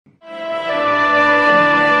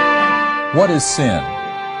What is sin?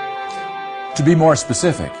 To be more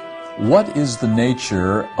specific, what is the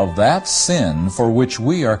nature of that sin for which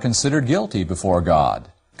we are considered guilty before God,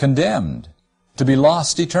 condemned, to be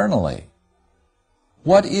lost eternally?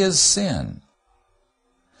 What is sin?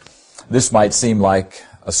 This might seem like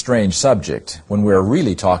a strange subject when we're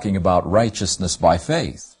really talking about righteousness by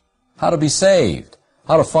faith, how to be saved,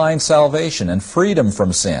 how to find salvation and freedom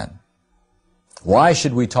from sin. Why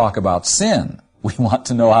should we talk about sin? We want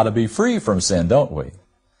to know how to be free from sin, don't we?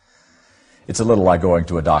 It's a little like going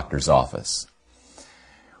to a doctor's office.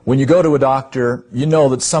 When you go to a doctor, you know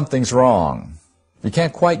that something's wrong. You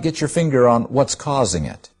can't quite get your finger on what's causing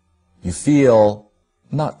it. You feel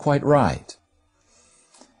not quite right.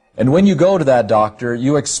 And when you go to that doctor,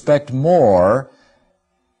 you expect more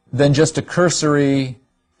than just a cursory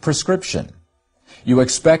prescription. You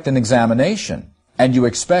expect an examination, and you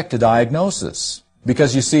expect a diagnosis.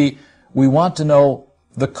 Because you see, we want to know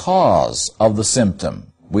the cause of the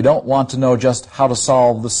symptom. We don't want to know just how to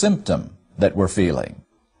solve the symptom that we're feeling.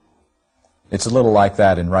 It's a little like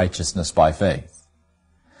that in righteousness by faith.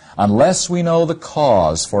 Unless we know the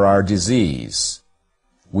cause for our disease,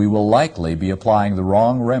 we will likely be applying the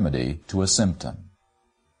wrong remedy to a symptom.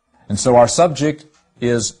 And so our subject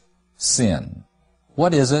is sin.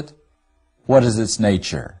 What is it? What is its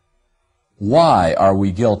nature? Why are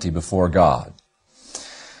we guilty before God?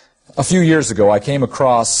 A few years ago, I came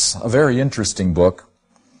across a very interesting book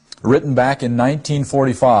written back in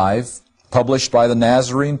 1945, published by the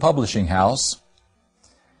Nazarene Publishing House.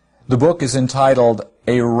 The book is entitled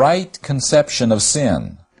A Right Conception of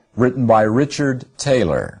Sin, written by Richard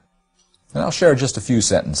Taylor. And I'll share just a few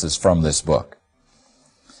sentences from this book.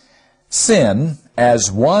 Sin, as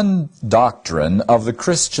one doctrine of the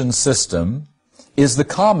Christian system, is the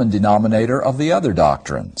common denominator of the other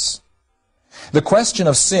doctrines. The question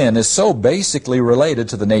of sin is so basically related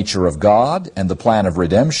to the nature of God and the plan of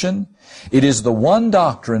redemption. It is the one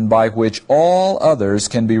doctrine by which all others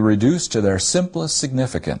can be reduced to their simplest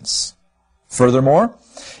significance. Furthermore,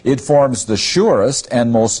 it forms the surest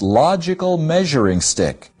and most logical measuring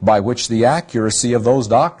stick by which the accuracy of those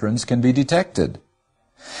doctrines can be detected.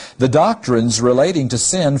 The doctrines relating to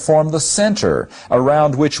sin form the center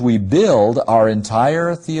around which we build our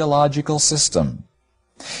entire theological system.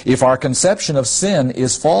 If our conception of sin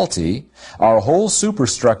is faulty, our whole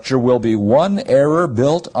superstructure will be one error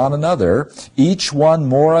built on another, each one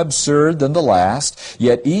more absurd than the last,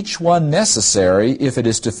 yet each one necessary if it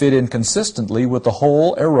is to fit in consistently with the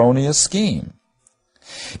whole erroneous scheme.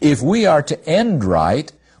 If we are to end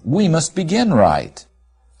right, we must begin right.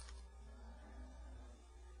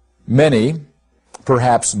 Many,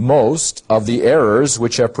 perhaps most, of the errors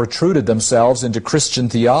which have protruded themselves into Christian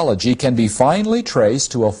theology can be finally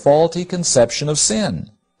traced to a faulty conception of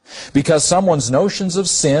sin. Because someone's notions of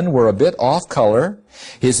sin were a bit off color,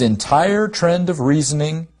 his entire trend of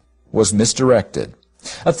reasoning was misdirected.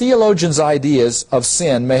 A theologian's ideas of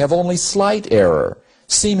sin may have only slight error,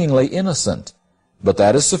 seemingly innocent, but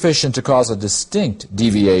that is sufficient to cause a distinct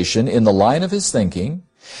deviation in the line of his thinking,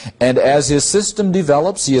 and as his system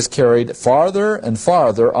develops, he is carried farther and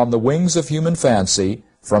farther on the wings of human fancy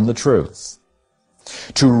from the truth.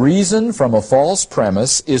 To reason from a false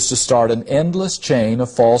premise is to start an endless chain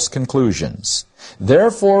of false conclusions.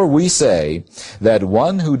 Therefore, we say that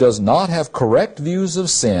one who does not have correct views of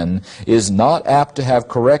sin is not apt to have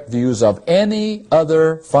correct views of any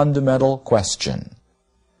other fundamental question.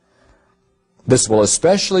 This will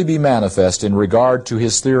especially be manifest in regard to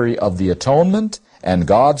his theory of the atonement and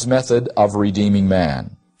God's method of redeeming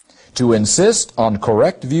man. To insist on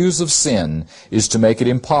correct views of sin is to make it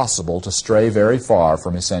impossible to stray very far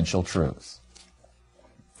from essential truth.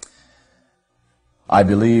 I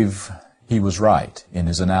believe he was right in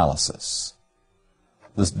his analysis.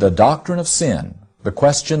 The doctrine of sin, the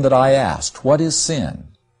question that I asked, what is sin,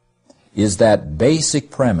 is that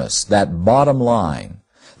basic premise, that bottom line,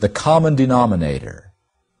 the common denominator.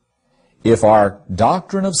 If our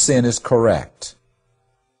doctrine of sin is correct,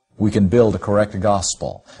 we can build a correct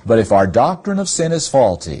gospel. But if our doctrine of sin is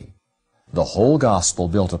faulty, the whole gospel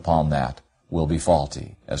built upon that will be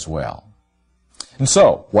faulty as well. And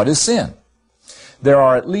so, what is sin? There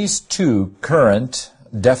are at least two current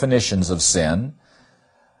definitions of sin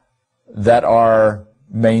that are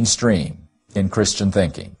mainstream in Christian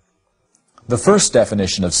thinking. The first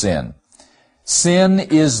definition of sin: sin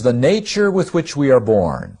is the nature with which we are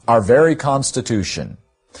born, our very constitution.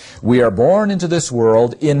 We are born into this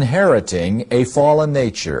world inheriting a fallen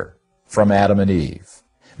nature from Adam and Eve.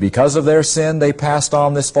 Because of their sin, they passed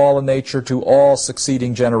on this fallen nature to all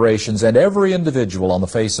succeeding generations and every individual on the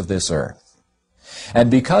face of this earth. And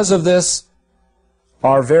because of this,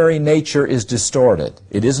 our very nature is distorted.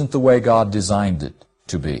 It isn't the way God designed it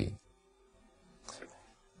to be.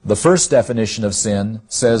 The first definition of sin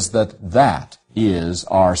says that is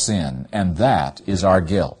our sin, and that is our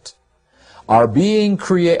guilt. Our being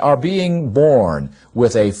born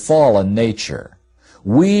with a fallen nature.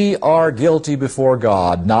 We are guilty before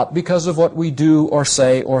God, not because of what we do or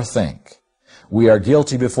say or think. We are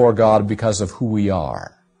guilty before God because of who we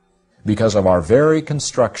are, because of our very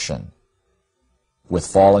construction with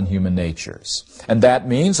fallen human natures. And that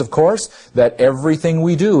means, of course, that everything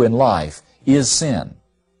we do in life is sin.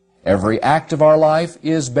 Every act of our life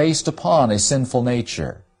is based upon a sinful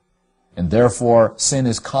nature, and therefore sin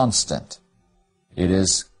is constant. It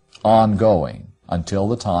is ongoing until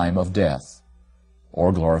the time of death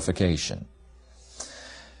or glorification.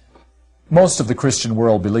 Most of the Christian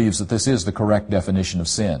world believes that this is the correct definition of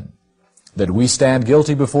sin, that we stand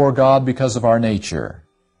guilty before God because of our nature,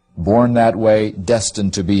 born that way,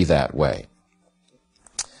 destined to be that way.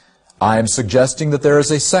 I am suggesting that there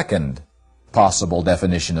is a second possible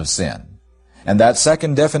definition of sin. And that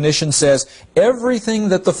second definition says everything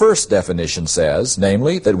that the first definition says,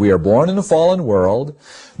 namely that we are born in a fallen world,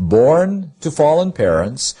 born to fallen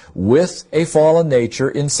parents, with a fallen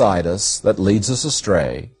nature inside us that leads us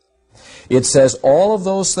astray. It says all of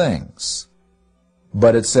those things,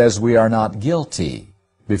 but it says we are not guilty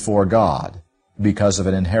before God because of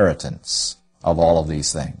an inheritance of all of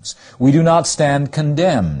these things. We do not stand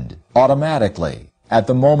condemned automatically at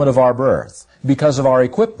the moment of our birth because of our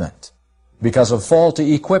equipment, because of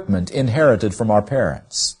faulty equipment inherited from our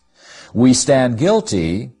parents. We stand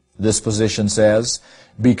guilty, this position says,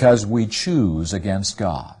 because we choose against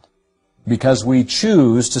God, because we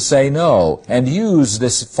choose to say no and use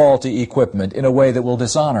this faulty equipment in a way that will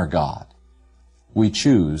dishonor God. We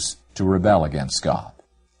choose to rebel against God.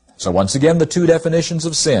 So once again, the two definitions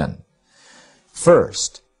of sin.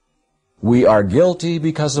 First, we are guilty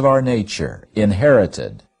because of our nature,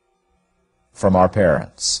 inherited from our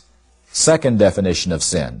parents. Second definition of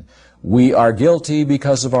sin, we are guilty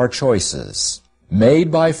because of our choices,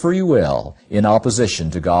 made by free will in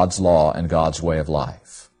opposition to God's law and God's way of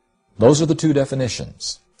life. Those are the two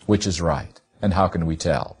definitions. Which is right, and how can we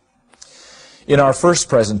tell? In our first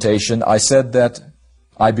presentation, I said that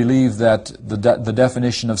I believe that the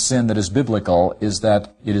definition of sin that is biblical is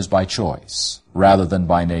that it is by choice rather than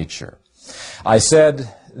by nature. I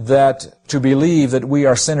said that to believe that we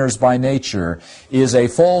are sinners by nature is a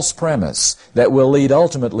false premise that will lead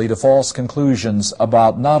ultimately to false conclusions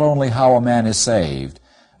about not only how a man is saved,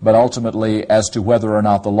 but ultimately as to whether or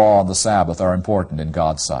not the law and the Sabbath are important in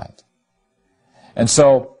God's sight. And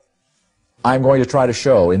so, I'm going to try to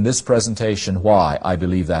show in this presentation why I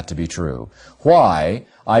believe that to be true. Why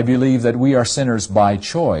I believe that we are sinners by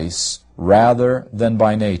choice rather than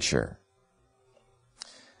by nature.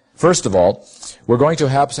 First of all, we're going to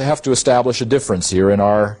have to establish a difference here in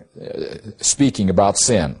our speaking about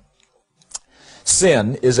sin.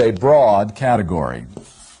 Sin is a broad category.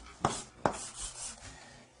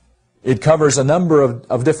 It covers a number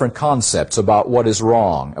of different concepts about what is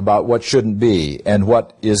wrong, about what shouldn't be, and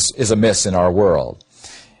what is amiss in our world.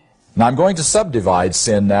 Now I'm going to subdivide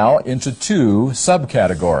sin now into two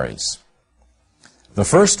subcategories. The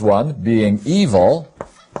first one being evil,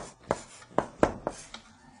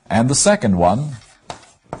 and the second one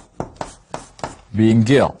being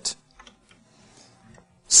guilt.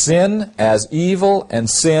 Sin as evil and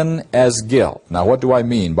sin as guilt. Now what do I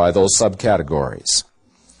mean by those subcategories?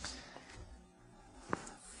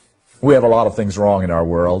 We have a lot of things wrong in our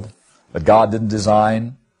world that God didn't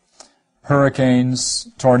design. Hurricanes,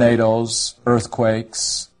 tornadoes,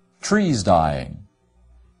 earthquakes, trees dying.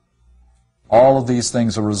 All of these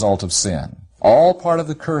things are a result of sin. All part of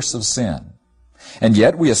the curse of sin. And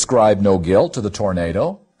yet we ascribe no guilt to the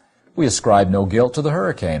tornado. We ascribe no guilt to the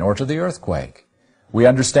hurricane or to the earthquake. We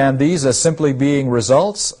understand these as simply being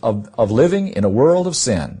results of living in a world of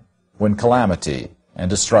sin when calamity and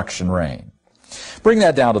destruction reign. Bring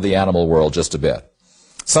that down to the animal world just a bit.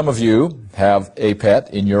 Some of you have a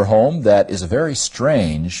pet in your home that is a very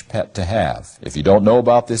strange pet to have. If you don't know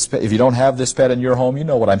about this pet, if you don't have this pet in your home, you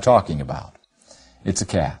know what I'm talking about. It's a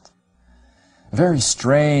cat. A very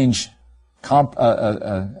strange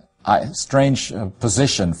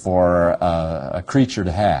position for a creature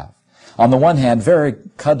to have. On the one hand, very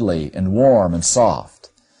cuddly and warm and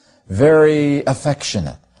soft, very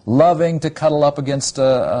affectionate, loving to cuddle up against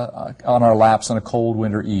on our laps on a cold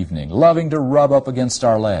winter evening, loving to rub up against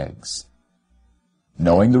our legs,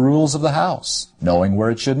 knowing the rules of the house, knowing where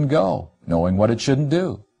it shouldn't go, knowing what it shouldn't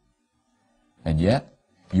do. And yet,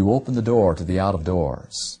 you open the door to the out of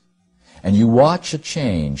doors, and you watch a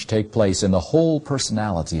change take place in the whole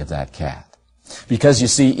personality of that cat. Because you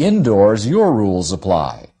see, indoors your rules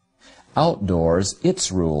apply. Outdoors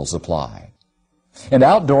its rules apply. And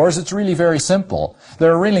outdoors it's really very simple.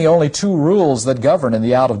 There are really only two rules that govern in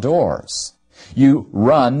the out of doors. You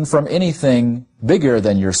run from anything bigger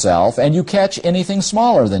than yourself, and you catch anything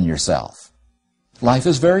smaller than yourself. Life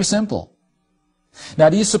is very simple. Now,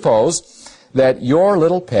 do you suppose that your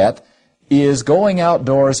little pet is going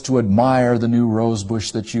outdoors to admire the new rose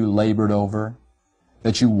bush that you labored over,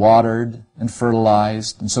 that you watered and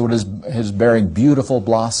fertilized, and so it is bearing beautiful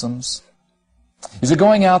blossoms? Is it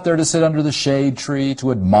going out there to sit under the shade tree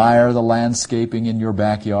to admire the landscaping in your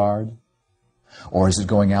backyard? Or is it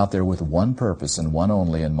going out there with one purpose and one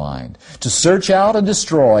only in mind, to search out and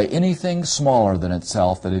destroy anything smaller than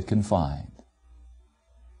itself that it can find?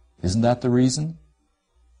 Isn't that the reason?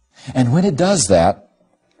 And when it does that,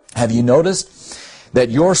 have you noticed that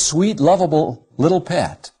your sweet, lovable little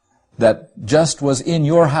pet that just was in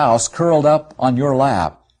your house, curled up on your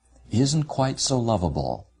lap, isn't quite so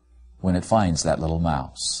lovable when it finds that little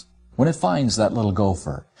mouse, when it finds that little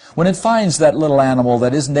gopher, when it finds that little animal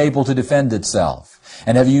that isn't able to defend itself?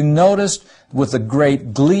 And have you noticed with the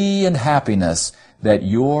great glee and happiness that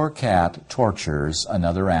your cat tortures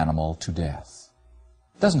another animal to death?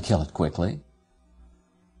 It doesn't kill it quickly.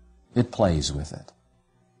 It plays with it.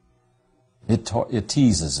 It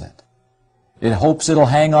teases it. It hopes it'll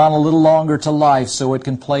hang on a little longer to life so it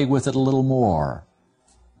can play with it a little more,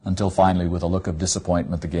 until finally, with a look of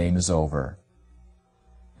disappointment, the game is over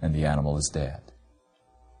and the animal is dead.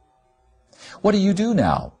 What do you do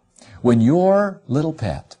now when your little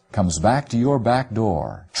pet comes back to your back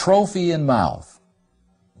door, trophy in mouth,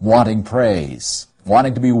 wanting praise,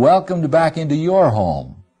 wanting to be welcomed back into your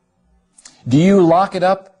home? Do you lock it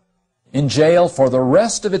up in jail for the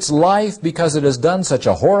rest of its life because it has done such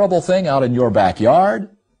a horrible thing out in your backyard?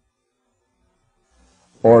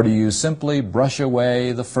 Or do you simply brush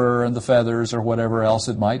away the fur and the feathers or whatever else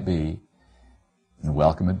it might be and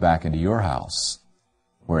welcome it back into your house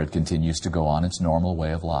where it continues to go on its normal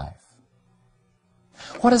way of life?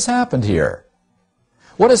 What has happened here?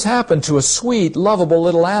 What has happened to a sweet, lovable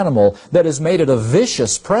little animal that has made it a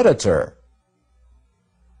vicious predator,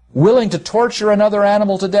 willing to torture another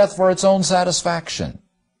animal to death for its own satisfaction?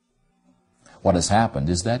 What has happened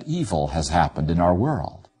is that evil has happened in our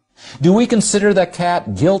world. Do we consider that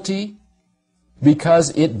cat guilty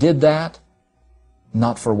because it did that?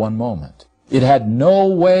 Not for one moment. It had no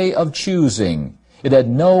way of choosing. It had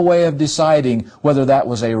no way of deciding whether that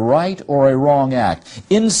was a right or a wrong act.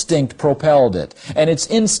 Instinct propelled it, and its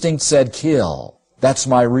instinct said, kill. That's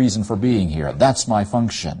my reason for being here. That's my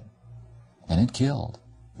function. And it killed.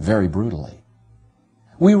 Very brutally.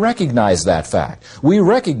 We recognize that fact. We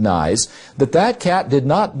recognize that that cat did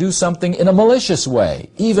not do something in a malicious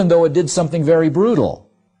way, even though it did something very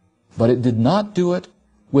brutal. But it did not do it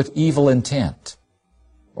with evil intent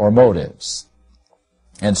or motives.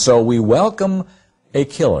 And so we welcome a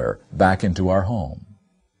killer back into our home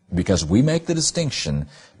because we make the distinction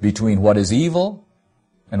between what is evil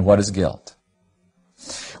and what is guilt.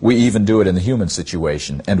 We even do it in the human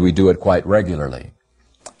situation, and we do it quite regularly.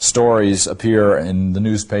 Stories appear in the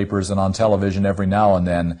newspapers and on television every now and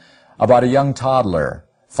then about a young toddler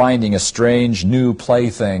finding a strange new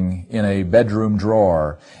plaything in a bedroom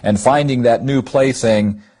drawer, and finding that new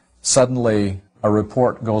plaything, suddenly a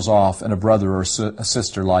report goes off and a brother or a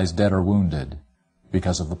sister lies dead or wounded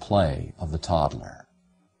because of the play of the toddler.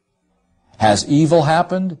 Has evil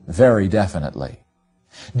happened? Very definitely.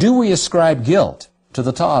 Do we ascribe guilt to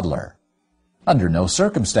the toddler? Under no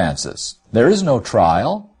circumstances. There is no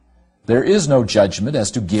trial. There is no judgment as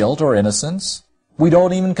to guilt or innocence. We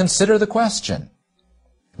don't even consider the question.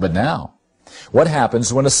 But now, what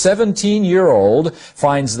happens when a 17-year-old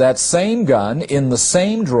finds that same gun in the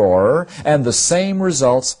same drawer and the same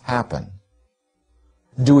results happen?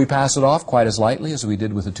 Do we pass it off quite as lightly as we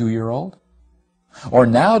did with a 2-year-old? Or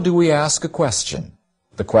now do we ask a question?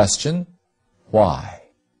 The question, why?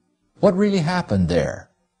 What really happened there?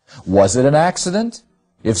 Was it an accident?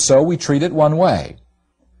 If so, we treat it one way.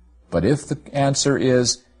 But if the answer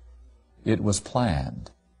is, it was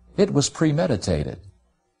planned, it was premeditated,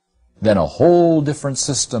 then a whole different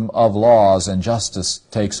system of laws and justice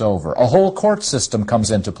takes over. A whole court system comes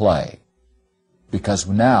into play, because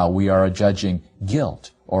now we are adjudging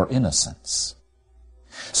guilt or innocence.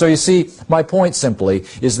 So you see, my point simply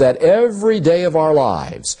is that every day of our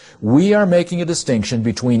lives, we are making a distinction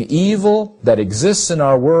between evil that exists in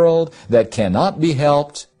our world that cannot be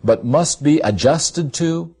helped but must be adjusted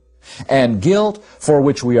to, and guilt for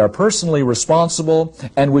which we are personally responsible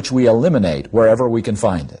and which we eliminate wherever we can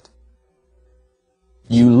find it.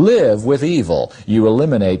 You live with evil. You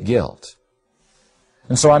eliminate guilt.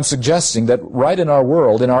 And so I'm suggesting that right in our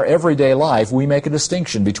world, in our everyday life, we make a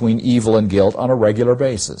distinction between evil and guilt on a regular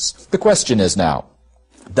basis. The question is now,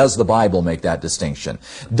 does the Bible make that distinction?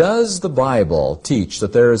 Does the Bible teach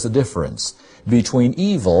that there is a difference between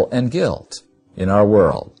evil and guilt in our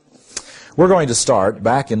world? We're going to start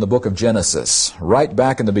back in the book of Genesis, right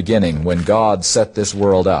back in the beginning when God set this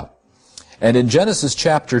world up. And in Genesis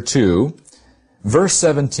chapter 2, verse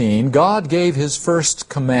 17, God gave His first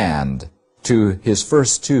command to His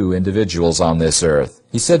first two individuals on this earth.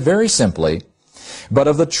 He said very simply, "But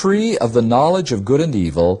of the tree of the knowledge of good and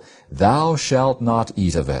evil, thou shalt not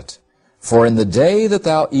eat of it. For in the day that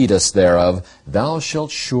thou eatest thereof, thou shalt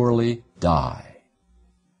surely die."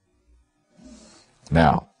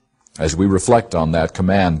 Now, as we reflect on that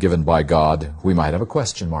command given by God, we might have a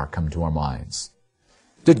question mark come to our minds.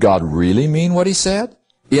 Did God really mean what He said?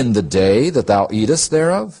 In the day that thou eatest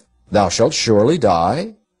thereof, thou shalt surely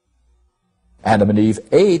die? Adam and Eve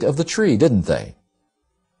ate of the tree, didn't they?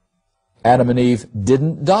 Adam and Eve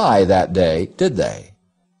didn't die that day, did they?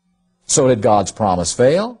 So did God's promise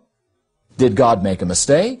fail? Did God make a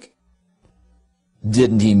mistake?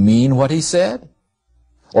 Didn't He mean what He said?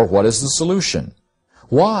 Or what is the solution?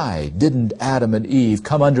 Why didn't Adam and Eve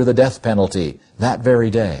come under the death penalty that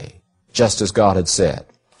very day, just as God had said?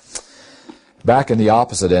 Back in the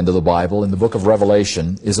opposite end of the Bible, in the book of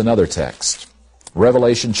Revelation, is another text.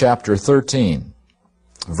 Revelation chapter 13,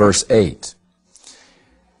 verse 8.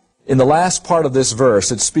 In the last part of this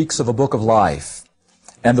verse, it speaks of a book of life.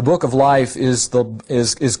 And the book of life is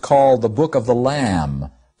called the book of the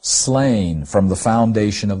Lamb, slain from the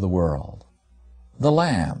foundation of the world. The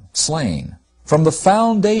Lamb, slain from the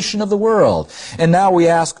foundation of the world. And now we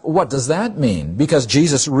ask, what does that mean? Because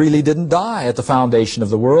Jesus really didn't die at the foundation of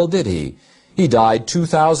the world, did He? He died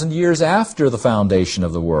 2,000 years after the foundation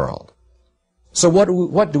of the world. So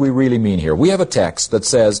what do we really mean here? We have a text that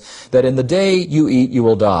says that in the day you eat, you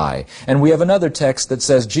will die. And we have another text that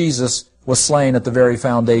says Jesus was slain at the very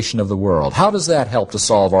foundation of the world. How does that help to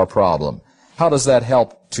solve our problem? How does that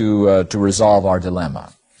help to resolve our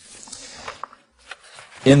dilemma?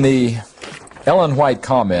 In the Ellen White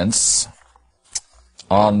comments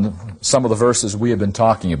on some of the verses we have been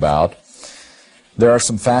talking about, there are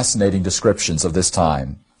some fascinating descriptions of this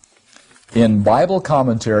time. In Bible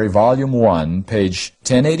Commentary, Volume 1, page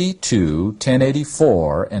 1082,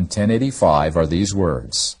 1084, and 1085 are these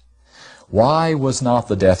words. Why was not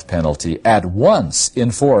the death penalty at once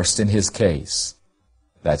enforced in his case?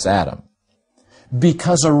 That's Adam.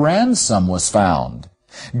 Because a ransom was found.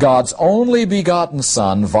 God's only begotten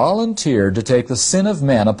Son volunteered to take the sin of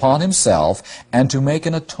men upon Himself and to make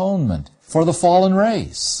an atonement for the fallen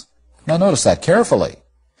race. Now notice that carefully.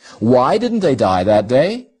 Why didn't they die that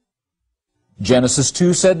day? Genesis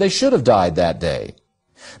 2 said they should have died that day.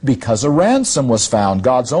 Because a ransom was found,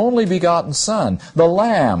 God's only begotten Son, the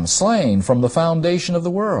Lamb slain from the foundation of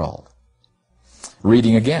the world.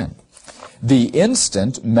 Reading again. The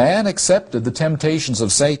instant man accepted the temptations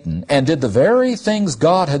of Satan and did the very things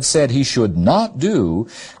God had said he should not do,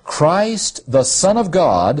 Christ, the Son of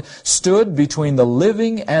God, stood between the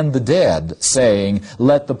living and the dead, saying,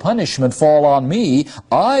 "Let the punishment fall on me.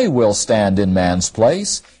 I will stand in man's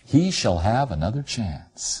place. He shall have another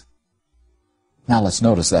chance." Now let's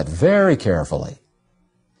notice that very carefully.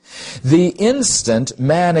 The instant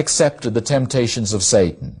man accepted the temptations of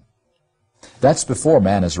Satan, that's before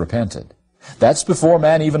man has repented. That's before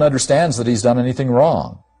man even understands that he's done anything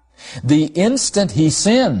wrong. The instant he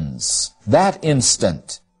sins, that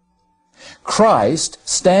instant, Christ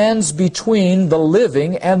stands between the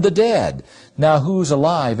living and the dead. Now who's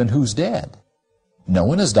alive and who's dead? No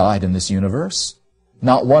one has died in this universe.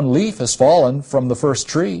 Not one leaf has fallen from the first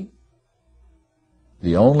tree.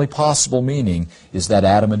 The only possible meaning is that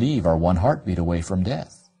Adam and Eve are one heartbeat away from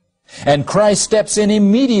death. And Christ steps in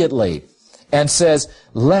immediately and says,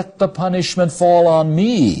 "Let the punishment fall on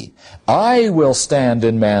me. I will stand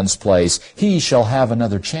in man's place. He shall have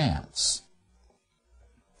another chance."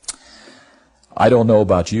 I don't know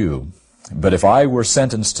about you, but if I were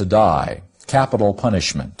sentenced to die, capital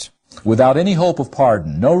punishment, without any hope of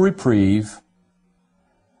pardon, no reprieve,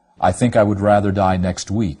 I think I would rather die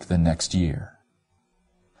next week than next year.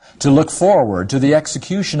 To look forward to the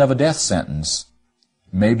execution of a death sentence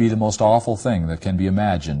may be the most awful thing that can be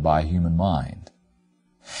imagined by a human mind.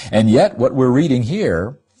 And yet what we're reading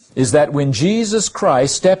here is that when Jesus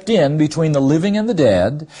Christ stepped in between the living and the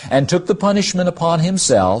dead and took the punishment upon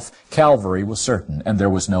Himself, Calvary was certain, and there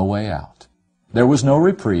was no way out. There was no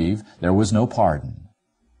reprieve. There was no pardon.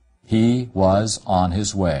 He was on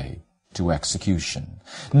His way to execution.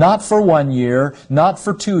 Not for 1 year, not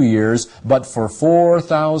for 2 years, but for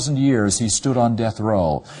 4,000 years he stood on death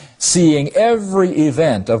row, seeing every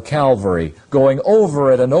event of Calvary, going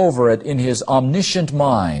over it and over it in his omniscient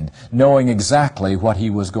mind, knowing exactly what he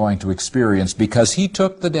was going to experience because he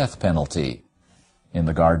took the death penalty in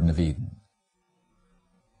the Garden of Eden.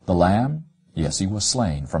 The Lamb, yes, he was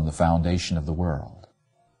slain from the foundation of the world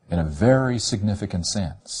in a very significant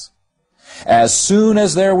sense. As soon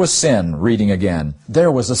as there was sin, reading again,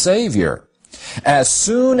 there was a Savior. As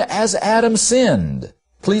soon as Adam sinned,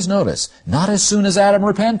 please notice, not as soon as Adam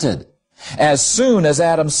repented. As soon as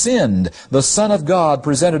Adam sinned, the Son of God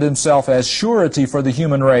presented himself as surety for the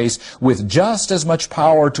human race with just as much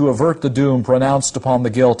power to avert the doom pronounced upon the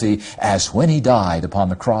guilty as when he died upon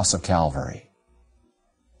the cross of Calvary.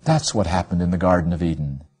 That's what happened in the Garden of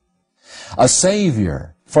Eden. A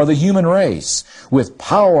Savior for the human race with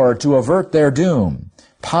power to avert their doom,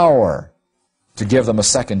 power to give them a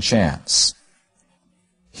second chance.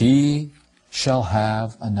 He shall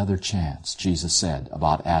have another chance, Jesus said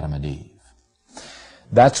about Adam and Eve.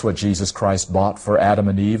 That's what Jesus Christ bought for Adam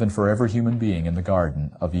and Eve and for every human being in the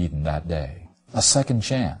Garden of Eden that day. A second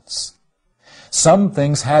chance. Some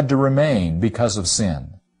things had to remain because of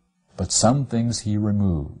sin, but some things he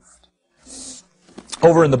removed.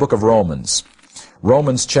 Over in the book of Romans,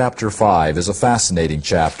 Romans chapter 5 is a fascinating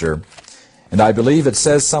chapter, and I believe it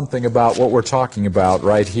says something about what we're talking about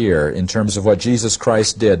right here in terms of what Jesus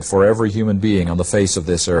Christ did for every human being on the face of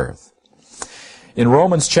this earth. In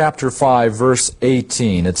Romans chapter 5, verse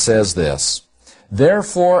 18, it says this,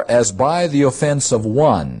 "Therefore, as by the offense of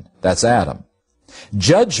one," that's Adam,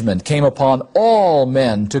 "judgment came upon all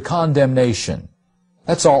men to condemnation."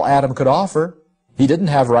 That's all Adam could offer. He didn't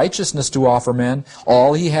have righteousness to offer men.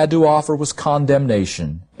 All he had to offer was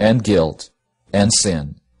condemnation and guilt and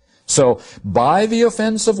sin. So, by the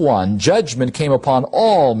offense of one, judgment came upon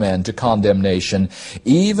all men to condemnation.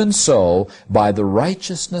 Even so, by the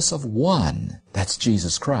righteousness of one, that's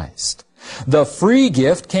Jesus Christ, the free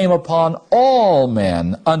gift came upon all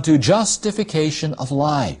men unto justification of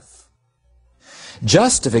life.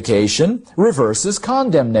 Justification reverses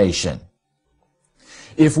condemnation.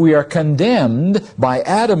 If we are condemned by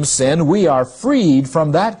Adam's sin, we are freed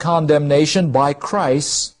from that condemnation by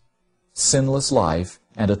Christ's sinless life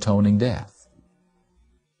and atoning death.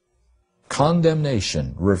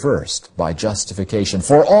 Condemnation reversed by justification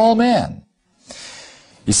for all men.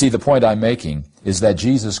 You see, the point I'm making is that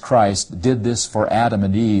Jesus Christ did this for Adam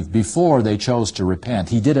and Eve before they chose to repent.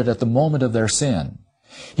 He did it at the moment of their sin.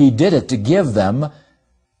 He did it to give them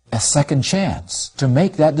a second chance to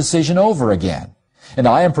make that decision over again. And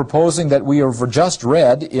I am proposing that we have just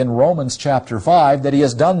read in Romans chapter 5 that he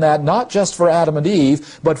has done that not just for Adam and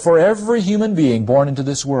Eve, but for every human being born into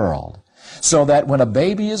this world. So that when a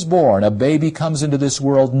baby is born, a baby comes into this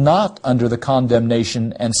world not under the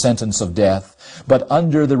condemnation and sentence of death, but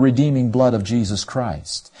under the redeeming blood of Jesus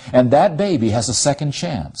Christ. And that baby has a second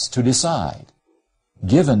chance to decide,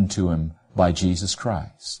 given to him by Jesus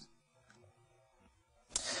Christ.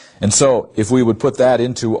 And so, if we would put that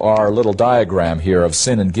into our little diagram here of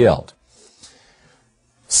sin and guilt.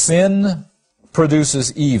 Sin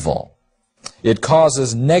produces evil. It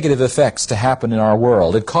causes negative effects to happen in our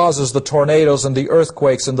world. It causes the tornadoes and the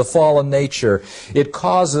earthquakes and the fallen nature. It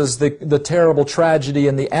causes the terrible tragedy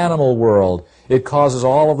in the animal world. It causes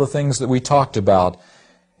all of the things that we talked about.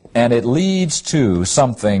 And it leads to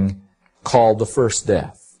something called the first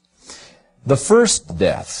death. The first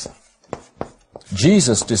death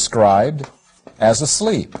Jesus described as a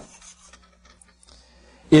sleep.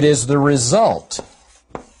 It is the result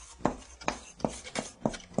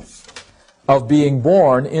of being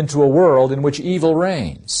born into a world in which evil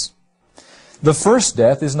reigns. The first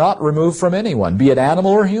death is not removed from anyone, be it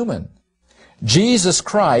animal or human. Jesus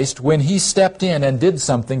Christ, when he stepped in and did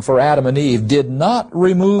something for Adam and Eve, did not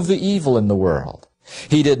remove the evil in the world.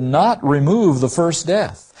 He did not remove the first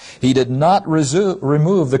death. He did not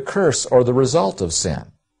remove the curse or the result of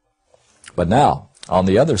sin. But now, on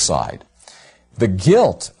the other side, the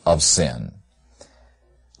guilt of sin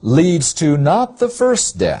leads to not the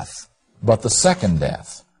first death, but the second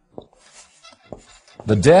death.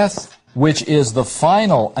 The death which is the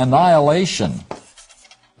final annihilation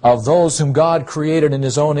of those whom God created in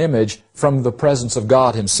his own image from the presence of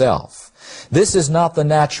God himself. This is not the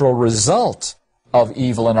natural result of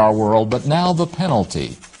evil in our world, but now the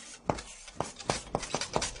penalty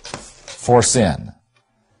for sin.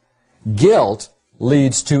 Guilt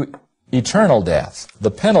leads to eternal death,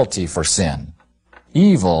 the penalty for sin.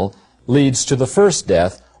 Evil leads to the first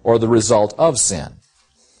death, or the result of sin.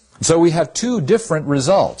 So we have two different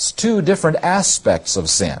results, two different aspects of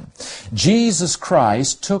sin. Jesus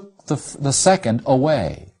Christ took the second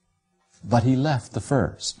away, but He left the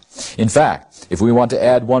first. In fact, if we want to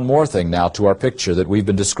add one more thing now to our picture that we've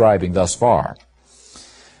been describing thus far,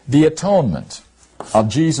 the atonement of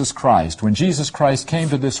Jesus Christ, when Jesus Christ came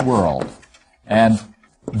to this world and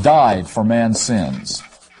died for man's sins,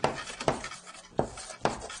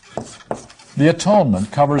 the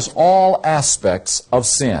atonement covers all aspects of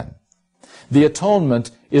sin. The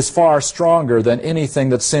atonement is far stronger than anything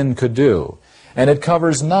that sin could do. And it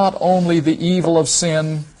covers not only the evil of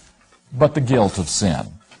sin, but the guilt of sin.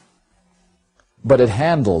 But it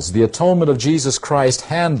handles, the atonement of Jesus Christ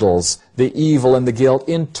handles the evil and the guilt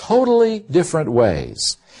in totally different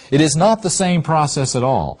ways. It is not the same process at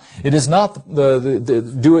all. It is not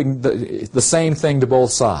doing the same thing to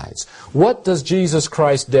both sides. What does Jesus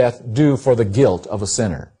Christ's death do for the guilt of a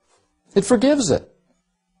sinner? It forgives it.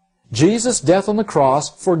 Jesus' death on the cross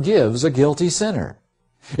forgives a guilty sinner.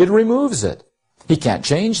 It removes it. He can't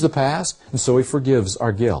change the past, and so He forgives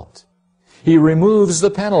our guilt. He removes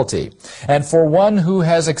the penalty. And for one who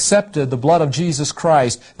has accepted the blood of Jesus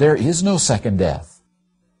Christ, there is no second death.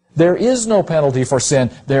 There is no penalty for sin.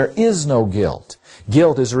 There is no guilt.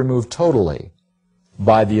 Guilt is removed totally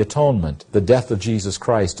by the atonement, the death of Jesus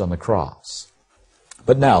Christ on the cross.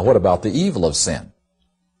 But now, what about the evil of sin?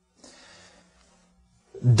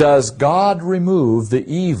 Does God remove the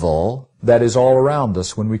evil that is all around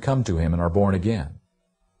us when we come to Him and are born again?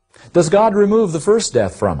 Does God remove the first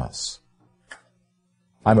death from us?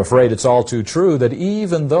 I'm afraid it's all too true that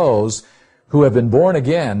even those who have been born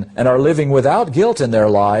again and are living without guilt in their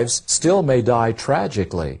lives still may die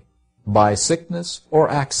tragically by sickness or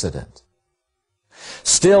accident.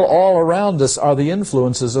 Still all around us are the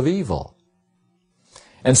influences of evil.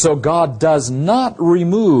 And so God does not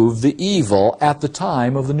remove the evil at the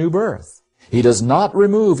time of the new birth. He does not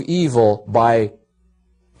remove evil by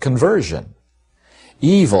conversion.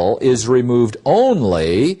 Evil is removed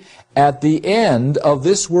only at the end of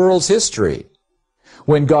this world's history,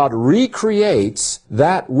 when God recreates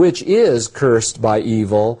that which is cursed by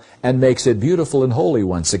evil and makes it beautiful and holy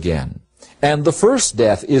once again. And the first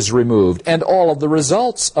death is removed, and all of the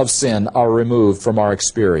results of sin are removed from our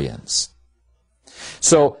experience.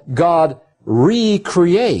 So God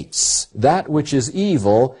recreates that which is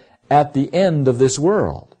evil at the end of this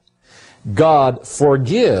world. God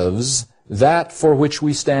forgives that for which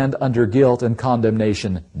we stand under guilt and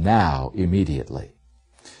condemnation now, immediately.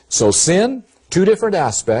 So sin, two different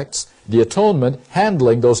aspects, the atonement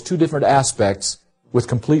handling those two different aspects with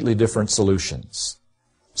completely different solutions,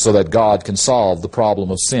 so that God can solve the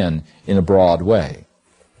problem of sin in a broad way.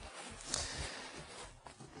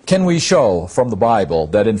 Can we show from the Bible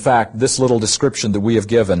that, in fact, this little description that we have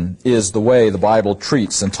given is the way the Bible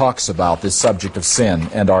treats and talks about this subject of sin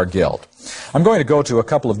and our guilt? I'm going to go to a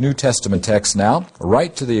couple of New Testament texts now,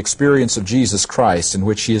 right to the experience of Jesus Christ, in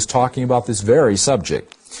which He is talking about this very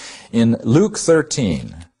subject. In Luke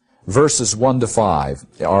 13, verses 1 to 5,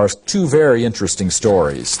 are two very interesting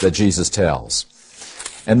stories that Jesus tells.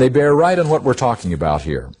 And they bear right on what we're talking about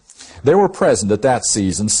here. There were present at that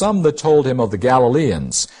season some that told Him of the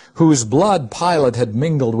Galileans, whose blood Pilate had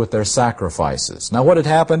mingled with their sacrifices. Now what had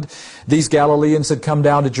happened? These Galileans had come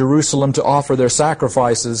down to Jerusalem to offer their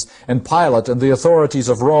sacrifices, and Pilate and the authorities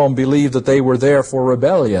of Rome believed that they were there for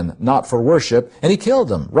rebellion, not for worship, and he killed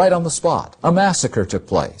them right on the spot. A massacre took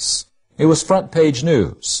place. It was front page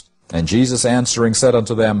news. And Jesus answering said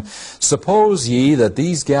unto them, Suppose ye that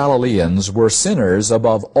these Galileans were sinners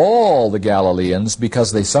above all the Galileans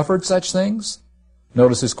because they suffered such things?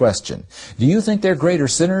 Notice his question. Do you think they're greater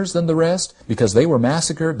sinners than the rest because they were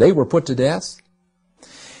massacred, they were put to death?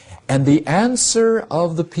 And the answer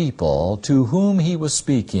of the people to whom he was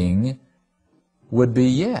speaking would be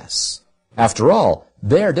yes. After all,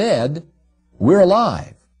 they're dead, we're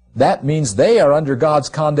alive. That means they are under God's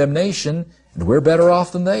condemnation, and we're better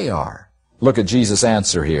off than they are. Look at Jesus'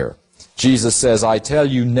 answer here. Jesus says, I tell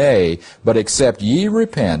you, nay, but except ye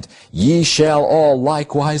repent, ye shall all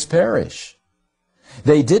likewise perish.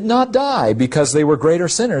 They did not die because they were greater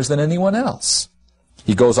sinners than anyone else.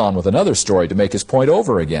 He goes on with another story to make his point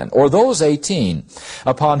over again. Or those 18,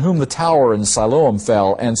 upon whom the tower in Siloam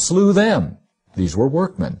fell and slew them. These were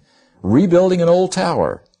workmen, rebuilding an old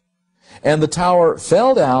tower. And the tower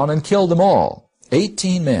fell down and killed them all.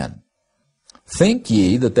 18 men. Think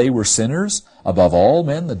ye that they were sinners above all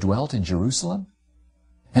men that dwelt in Jerusalem?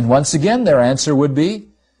 And once again their answer would be,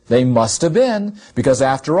 they must have been, because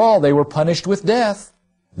after all they were punished with death.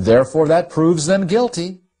 Therefore that proves them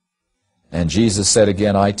guilty. And Jesus said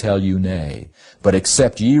again, I tell you, nay, but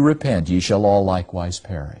except ye repent, ye shall all likewise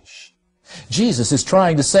perish. Jesus is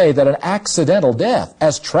trying to say that an accidental death,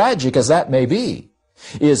 as tragic as that may be,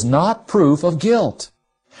 is not proof of guilt.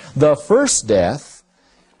 The first death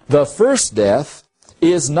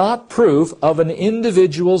is not proof of an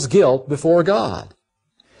individual's guilt before God.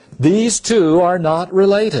 These two are not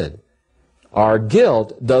related. Our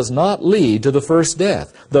guilt does not lead to the first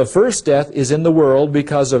death. The first death is in the world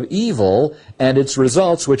because of evil and its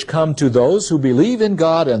results, which come to those who believe in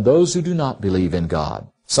God and those who do not believe in God,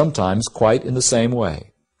 sometimes quite in the same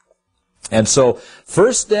way. And so,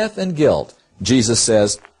 first death and guilt, Jesus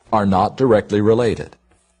says, are not directly related.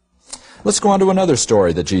 Let's go on to another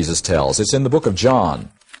story that Jesus tells. It's in the book of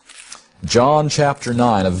John. John chapter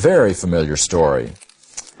 9, a very familiar story.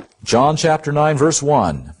 John chapter 9, verse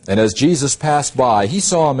 1, And as Jesus passed by, he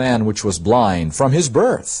saw a man which was blind from his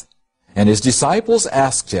birth. And his disciples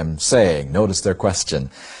asked him, saying, notice their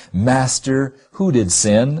question, Master, who did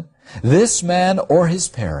sin, this man or his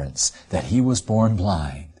parents, that he was born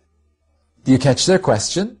blind? Do you catch their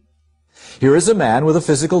question? Here is a man with a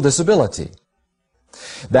physical disability.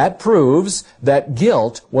 That proves that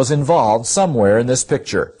guilt was involved somewhere in this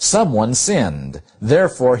picture. Someone sinned.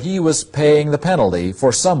 Therefore, he was paying the penalty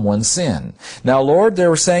for someone's sin. Now, Lord, they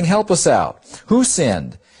were saying, help us out. Who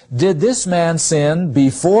sinned? Did this man sin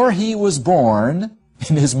before he was born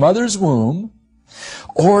in his mother's womb?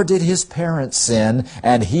 Or did his parents sin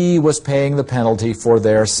and he was paying the penalty for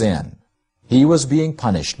their sin? He was being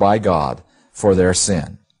punished by God for their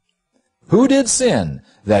sin. Who did sin?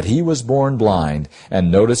 That he was born blind.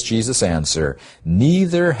 And notice Jesus' answer,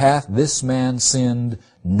 Neither hath this man sinned,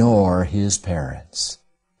 nor his parents.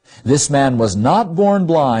 This man was not born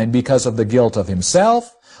blind because of the guilt of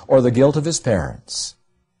himself or the guilt of his parents,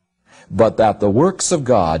 but that the works of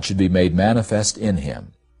God should be made manifest in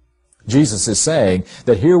him. Jesus is saying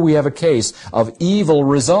that here we have a case of evil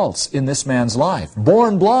results in this man's life.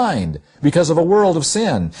 Born blind because of a world of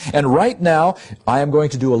sin. And right now, I am going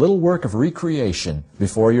to do a little work of recreation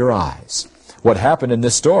before your eyes. What happened in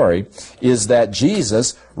this story is that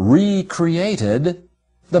Jesus recreated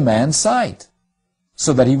the man's sight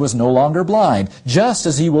so that he was no longer blind, just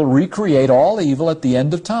as he will recreate all evil at the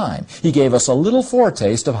end of time. He gave us a little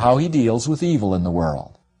foretaste of how he deals with evil in the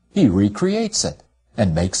world. He recreates it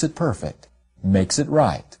and makes it perfect, makes it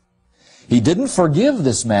right. He didn't forgive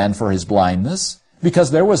this man for his blindness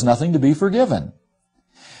because there was nothing to be forgiven.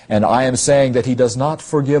 And I am saying that he does not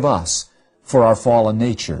forgive us for our fallen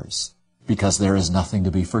natures because there is nothing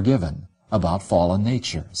to be forgiven about fallen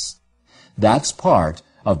natures. That's part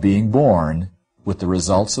of being born with the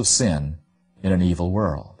results of sin in an evil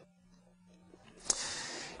world.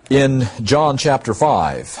 In John chapter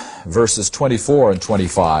 5, verses 24 and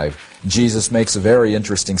 25, Jesus makes a very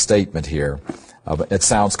interesting statement here. It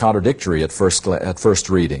sounds contradictory at first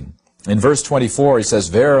reading. In verse 24 he says,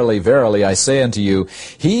 Verily, verily, I say unto you,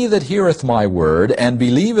 he that heareth my word, and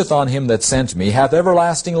believeth on him that sent me, hath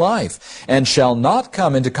everlasting life, and shall not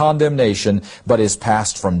come into condemnation, but is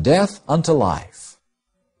passed from death unto life.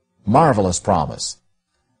 Marvelous promise.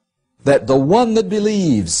 That the one that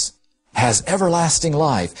believes has everlasting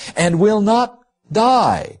life, and will not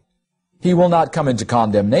die. He will not come into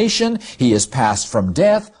condemnation. He is passed from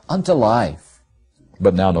death unto life.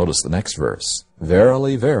 But now notice the next verse.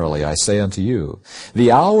 Verily, verily, I say unto you,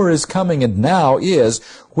 the hour is coming, and now is,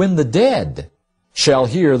 when the dead shall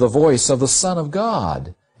hear the voice of the Son of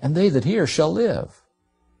God, and they that hear shall live.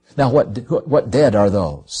 Now, what dead are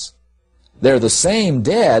those? They're the same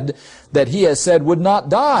dead that he has said would not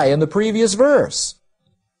die in the previous verse.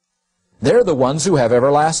 They're the ones who have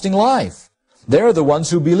everlasting life. They're the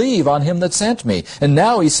ones who believe on him that sent me. And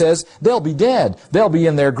now he says, they'll be dead. They'll be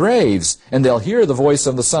in their graves, and they'll hear the voice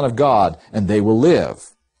of the Son of God, and they will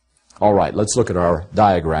live. All right, let's look at our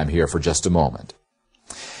diagram here for just a moment.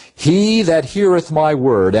 He that heareth my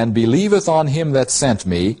word, and believeth on him that sent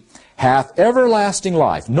me, hath everlasting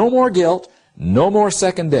life. No more guilt, no more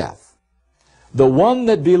second death. The one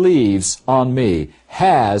that believes on me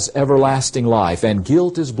has everlasting life, and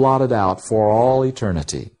guilt is blotted out for all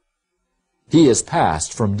eternity. He is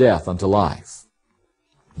passed from death unto life.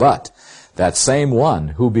 But that same one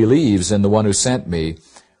who believes in the one who sent me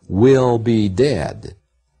will be dead,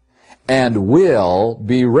 and will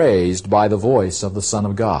be raised by the voice of the Son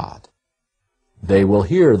of God. They will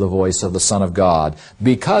hear the voice of the Son of God,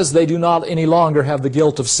 because they do not any longer have the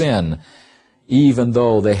guilt of sin, even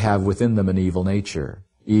though they have within them an evil nature,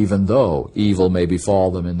 even though evil may befall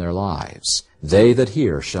them in their lives. They that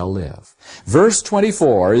hear shall live. Verse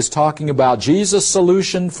 24 is talking about Jesus'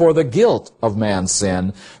 solution for the guilt of man's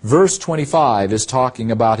sin. Verse 25 is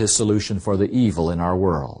talking about his solution for the evil in our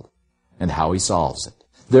world and how he solves it.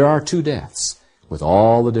 There are two deaths, with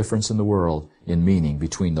all the difference in the world in meaning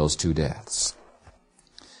between those two deaths.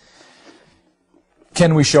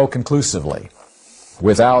 Can we show conclusively,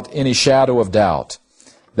 without any shadow of doubt,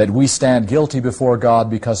 that we stand guilty before God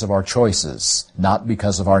because of our choices, not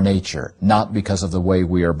because of our nature, not because of the way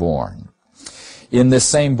we are born? In this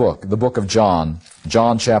same book, the book of John,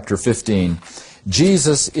 John chapter 15,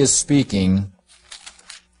 Jesus is speaking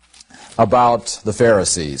about the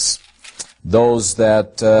Pharisees, those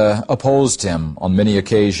that opposed him on many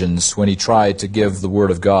occasions when he tried to give the Word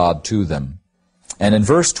of God to them. And in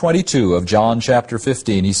verse 22 of John chapter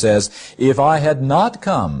 15, he says, "If I had not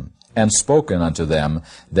come and spoken unto them,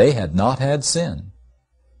 they had not had sin.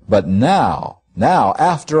 But now,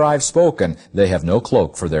 after I've spoken, they have no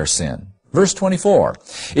cloak for their sin." Verse 24,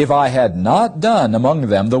 "If I had not done among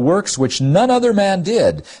them the works which none other man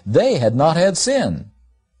did, they had not had sin.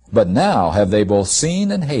 But now have they both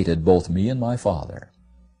seen and hated both me and my Father."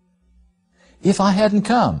 If I hadn't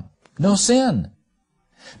come, no sin.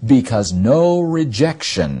 Because no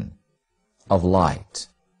rejection of light.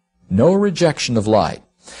 No rejection of light.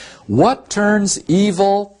 What turns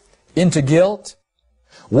evil into guilt?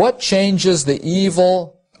 What changes the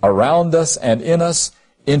evil around us and in us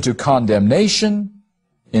into condemnation,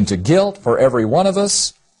 into guilt for every one of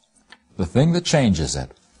us? The thing that changes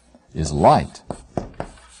it is light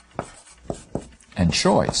and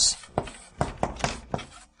choice.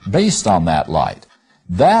 Based on that light,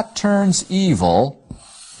 that turns evil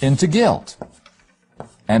into guilt.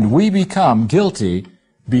 And we become guilty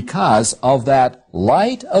because of that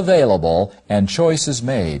light available and choices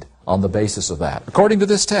made on the basis of that. According to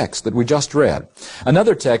this text that we just read.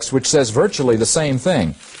 Another text which says virtually the same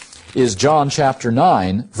thing is John chapter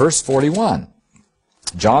 9, verse 41.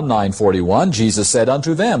 John 9:41, Jesus said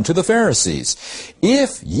unto them, to the Pharisees,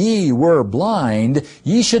 "If ye were blind,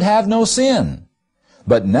 ye should have no sin.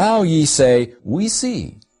 But now ye say, We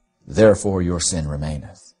see, therefore your sin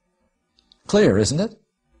remaineth." Clear, isn't it?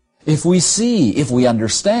 If we see, if we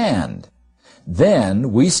understand,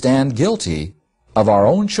 then we stand guilty of our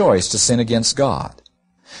own choice to sin against God.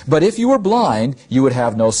 But if you were blind, you would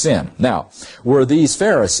have no sin. Now, were these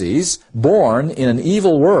Pharisees born in an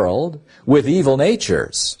evil world with evil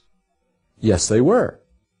natures? Yes, they were.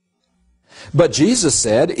 But Jesus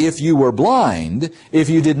said, if you were blind, if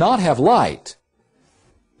you did not have light,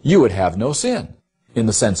 you would have no sin, in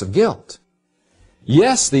the sense of guilt.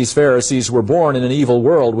 Yes, these Pharisees were born in an evil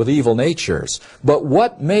world with evil natures, but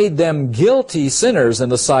what made them guilty sinners in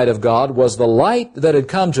the sight of God was the light that had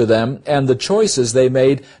come to them and the choices they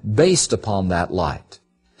made based upon that light.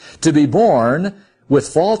 To be born with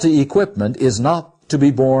faulty equipment is not to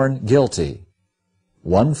be born guilty.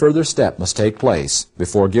 One further step must take place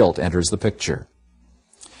before guilt enters the picture.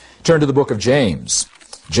 Turn to the book of James.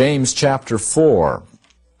 James chapter 4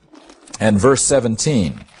 and verse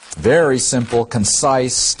 17. Very simple,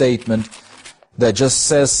 concise statement that just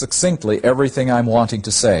says succinctly everything I'm wanting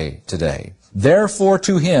to say today. "Therefore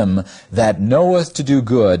to him that knoweth to do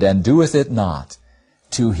good and doeth it not,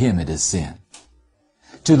 to him it is sin."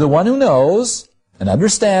 To the one who knows and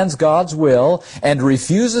understands God's will and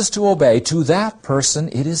refuses to obey, to that person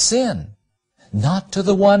it is sin. Not to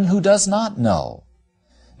the one who does not know.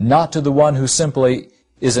 Not to the one who simply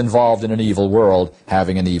is involved in an evil world,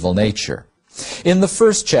 having an evil nature. In the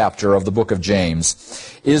first chapter of the book of James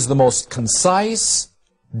is the most concise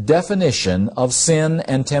definition of sin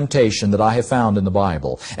and temptation that I have found in the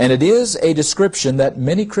Bible. And it is a description that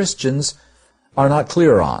many Christians are not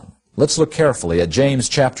clear on. Let's look carefully at James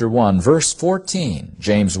chapter 1, verse 14.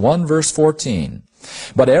 James 1, verse 14.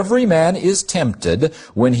 "But every man is tempted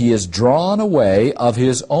when he is drawn away of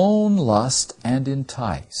his own lust and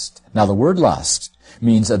enticed." Now the word lust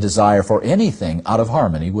means a desire for anything out of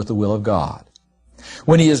harmony with the will of God.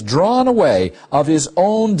 When he is drawn away of his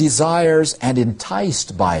own desires and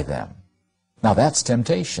enticed by them. Now that's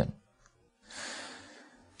temptation.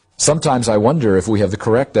 Sometimes I wonder if we have the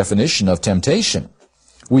correct definition of temptation.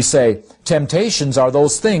 We say temptations are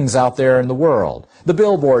those things out there in the world, the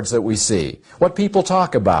billboards that we see, what people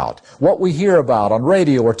talk about, what we hear about on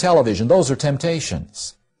radio or television, those are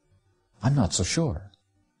temptations. I'm not so sure.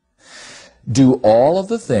 Do all of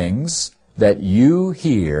the things that you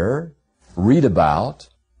hear, read about,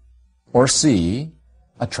 or see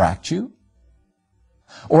attract you?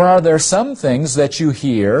 Or are there some things that you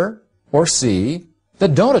hear or see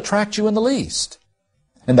that don't attract you in the least?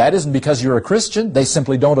 And that isn't because you're a Christian. They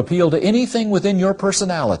simply don't appeal to anything within your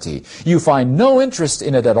personality. You find no interest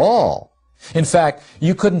in it at all. In fact,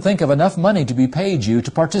 you couldn't think of enough money to be paid you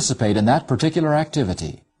to participate in that particular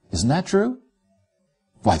activity. Isn't that true?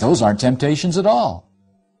 Why, those aren't temptations at all.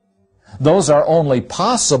 Those are only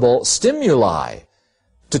possible stimuli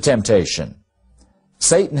to temptation.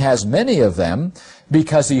 Satan has many of them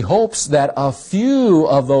because he hopes that a few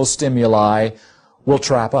of those stimuli will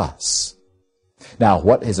trap us. Now,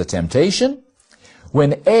 what is a temptation?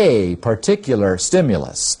 When a particular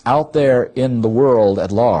stimulus out there in the world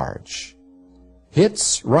at large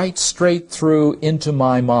hits right straight through into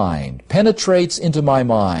my mind, penetrates into my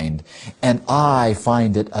mind, and I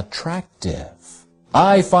find it attractive.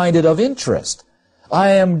 I find it of interest. I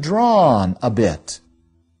am drawn a bit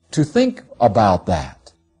to think about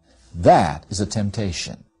that. That is a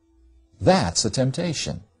temptation. That's a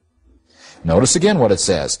temptation. Notice again what it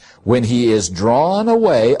says. When he is drawn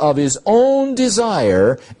away of his own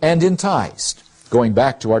desire and enticed. Going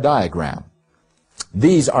back to our diagram.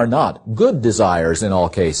 These are not good desires in all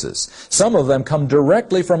cases. Some of them come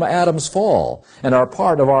directly from Adam's fall and are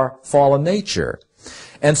part of our fallen nature.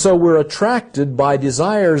 And so we're attracted by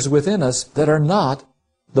desires within us that are not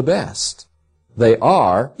the best. They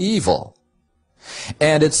are evil.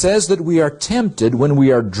 And it says that we are tempted when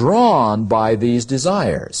we are drawn by these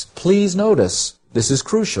desires. Please notice, this is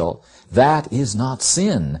crucial, that is not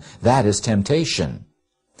sin. That is temptation.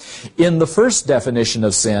 In the first definition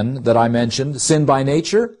of sin that I mentioned, sin by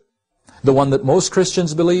nature, the one that most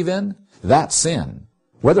Christians believe in, that's sin.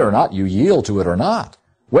 Whether or not you yield to it or not.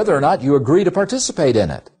 Whether or not you agree to participate in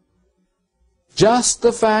it. Just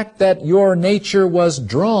the fact that your nature was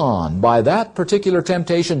drawn by that particular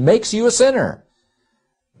temptation makes you a sinner.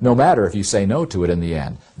 No matter if you say no to it in the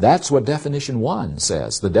end. That's what definition 1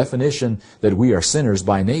 says. The definition that we are sinners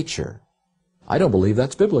by nature. I don't believe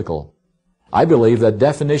that's biblical. I believe that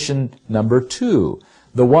definition number 2,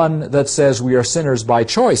 the one that says we are sinners by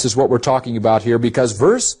choice, is what we're talking about here, because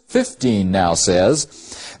verse 15 now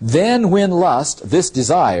says, then when lust, this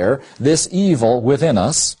desire, this evil within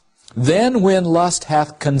us, then when lust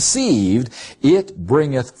hath conceived, it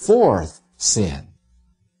bringeth forth sin.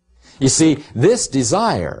 You see, this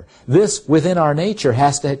desire, this within our nature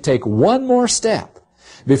has to take one more step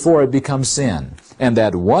before it becomes sin. And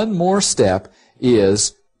that one more step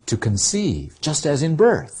is to conceive, just as in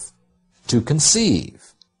birth. To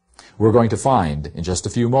conceive. We're going to find in just a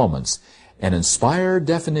few moments an inspired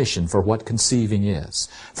definition for what conceiving is,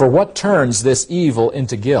 for what turns this evil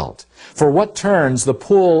into guilt, for what turns the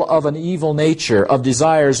pull of an evil nature, of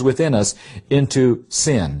desires within us, into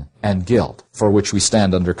sin and guilt, for which we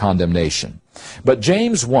stand under condemnation. But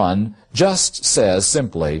James 1 just says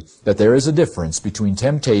simply that there is a difference between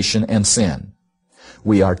temptation and sin.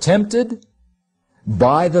 We are tempted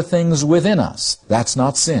by the things within us. That's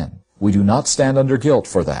not sin. We do not stand under guilt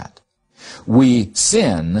for that. We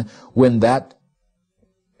sin when that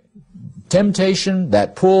temptation,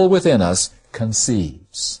 that pull within us,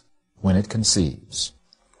 conceives. When it conceives.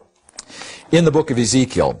 In the book of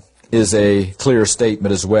Ezekiel is a clear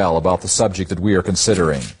statement as well about the subject that we are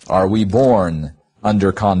considering. Are we born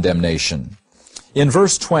under condemnation? In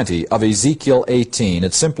verse 20 of Ezekiel 18,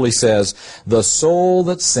 it simply says, the soul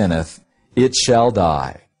that sinneth, it shall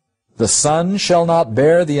die. The son shall not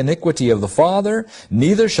bear the iniquity of the father,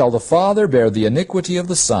 neither shall the father bear the iniquity of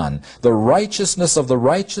the son. The righteousness of the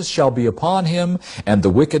righteous shall be upon him, and the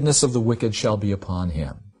wickedness of the wicked shall be upon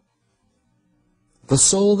him. The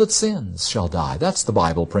soul that sins shall die. That's the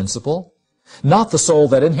Bible principle. Not the soul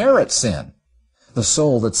that inherits sin. The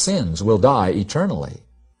soul that sins will die eternally.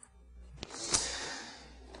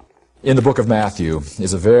 In the book of Matthew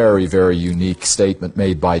is a very, very unique statement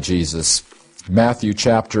made by Jesus. Matthew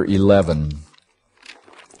chapter 11,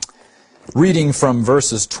 reading from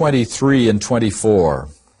verses 23 and 24.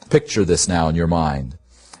 Picture this now in your mind.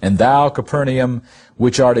 And thou, Capernaum,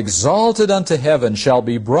 which art exalted unto heaven, shall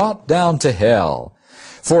be brought down to hell.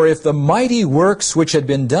 For if the mighty works which had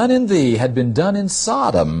been done in thee had been done in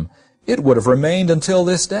Sodom, it would have remained until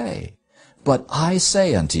this day. But I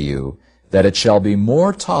say unto you, that it shall be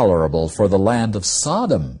more tolerable for the land of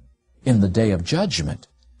Sodom in the day of judgment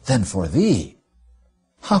than for thee.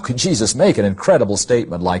 How could Jesus make an incredible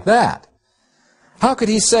statement like that? How could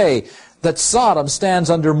he say that Sodom stands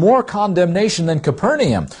under more condemnation than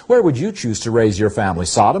Capernaum? Where would you choose to raise your family,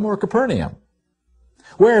 Sodom or Capernaum?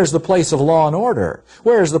 Where is the place of law and order?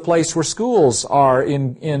 Where is the place where schools are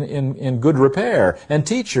in good repair and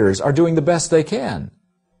teachers are doing the best they can?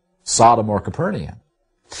 Sodom or Capernaum?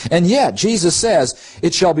 And yet, Jesus says,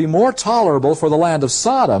 it shall be more tolerable for the land of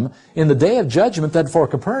Sodom in the day of judgment than for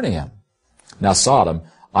Capernaum. Now Sodom,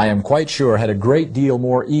 I am quite sure, had a great deal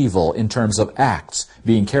more evil in terms of acts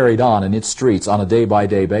being carried on in its streets on a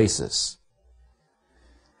day-by-day basis.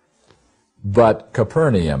 But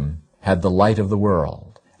Capernaum had the light of the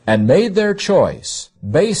world and made their choice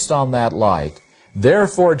based on that light.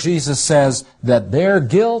 Therefore, Jesus says that their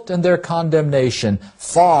guilt and their condemnation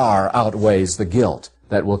far outweighs the guilt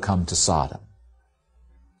that will come to Sodom.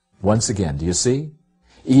 Once again, do you see?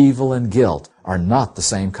 Evil and guilt are not the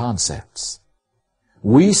same concepts.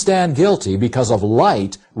 We stand guilty because of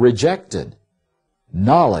light rejected,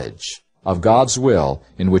 knowledge of God's will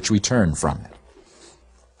in which we turn from it.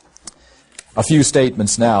 A few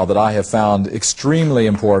statements now that I have found extremely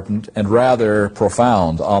important and rather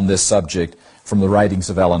profound on this subject from the writings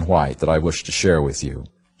of Ellen White that I wish to share with you.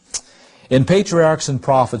 In Patriarchs and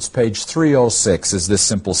Prophets, page 306, is this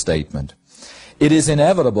simple statement: "It is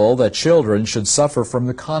inevitable that children should suffer from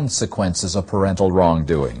the consequences of parental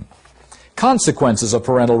wrongdoing." Consequences of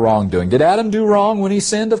parental wrongdoing. Did Adam do wrong when he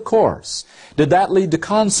sinned? Of course. Did that lead to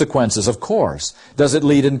consequences? Of course. Does it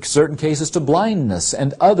lead in certain cases to blindness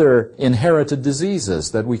and other inherited diseases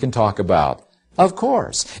that we can talk about? Of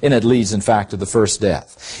course. And it leads, in fact, to the first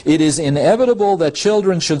death. It is inevitable that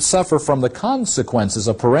children should suffer from the consequences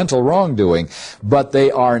of parental wrongdoing, but they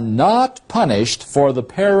are not punished for the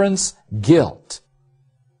parents' guilt.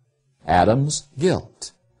 Adam's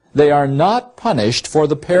guilt. They are not punished for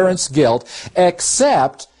the parents' guilt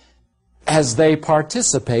except as they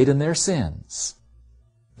participate in their sins.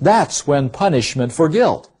 That's when punishment for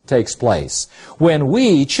guilt takes place. When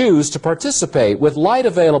we choose to participate with light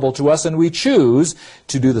available to us and we choose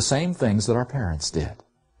to do the same things that our parents did.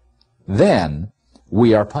 Then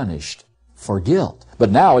we are punished for guilt.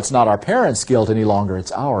 But now it's not our parents' guilt any longer,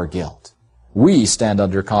 it's our guilt. We stand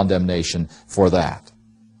under condemnation for that.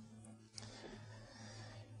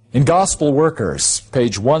 In Gospel Workers,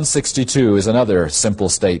 page 162, is another simple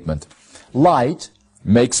statement. Light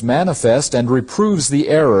makes manifest and reproves the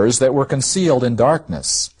errors that were concealed in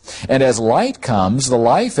darkness. And as light comes, the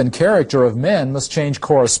life and character of men must change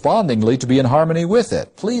correspondingly to be in harmony with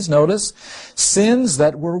it. Please notice, sins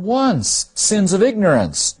that were once sins of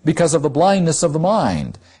ignorance because of the blindness of the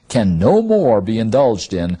mind can no more be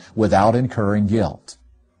indulged in without incurring guilt.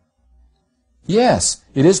 Yes,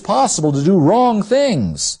 it is possible to do wrong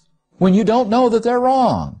things when you don't know that they're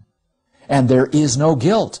wrong. And there is no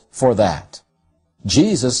guilt for that.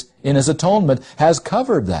 Jesus, in His atonement, has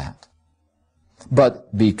covered that.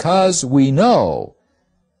 But because we know,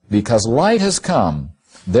 because light has come,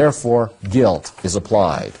 therefore guilt is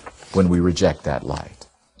applied when we reject that light.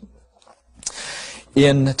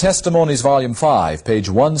 In Testimonies, Volume 5, page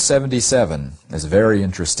 177, is a very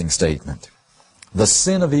interesting statement. The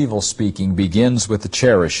sin of evil speaking begins with the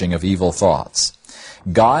cherishing of evil thoughts.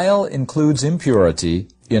 Guile includes impurity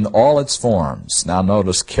in all its forms. Now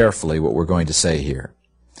notice carefully what we're going to say here.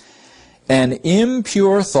 An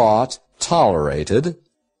impure thought tolerated,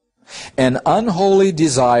 an unholy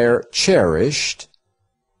desire cherished,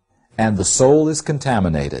 and the soul is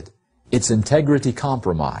contaminated, its integrity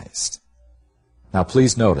compromised. Now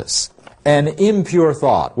please notice, an impure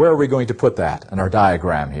thought. Where are we going to put that in our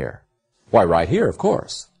diagram here? Why, right here, of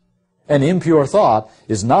course. An impure thought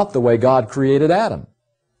is not the way God created Adam.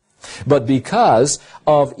 But because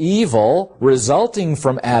of evil resulting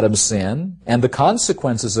from Adam's sin and the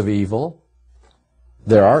consequences of evil,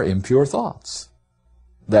 there are impure thoughts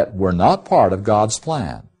that were not part of God's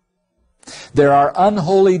plan. There are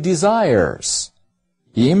unholy desires,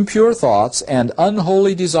 impure thoughts and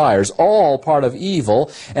unholy desires, all part of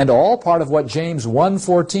evil and all part of what James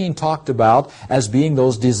 1:14 talked about as being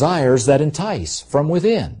those desires that entice from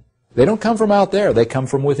within. They don't come from out there, they come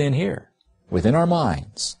from within here, within our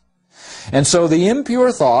minds. And so the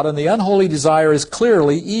impure thought and the unholy desire is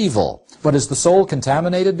clearly evil. But is the soul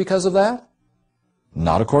contaminated because of that?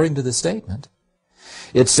 Not according to this statement.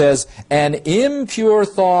 It says, an impure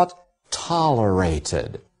thought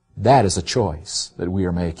tolerated. That is a choice that we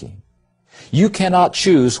are making. You cannot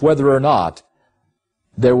choose whether or not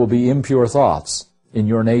there will be impure thoughts in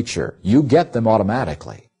your nature. You get them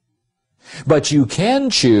automatically. But you can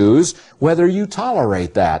choose whether you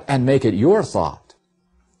tolerate that and make it your thought.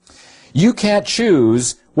 You can't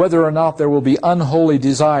choose whether or not there will be unholy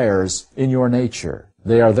desires in your nature.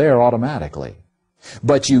 They are there automatically.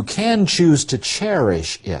 But you can choose to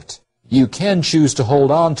cherish it. You can choose to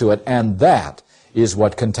hold on to it, and that is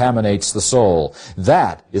what contaminates the soul.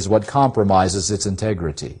 That is what compromises its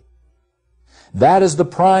integrity. That is the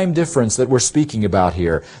prime difference that we're speaking about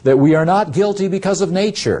here, that we are not guilty because of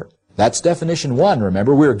nature. That's definition 1,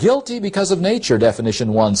 remember. We're guilty because of nature,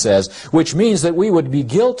 definition 1 says, which means that we would be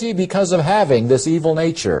guilty because of having this evil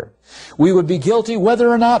nature. We would be guilty whether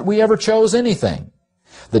or not we ever chose anything.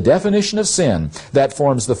 The definition of sin that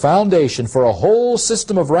forms the foundation for a whole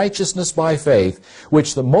system of righteousness by faith,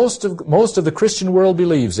 which the most of the Christian world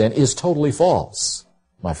believes in, is totally false,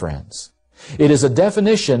 my friends. It is a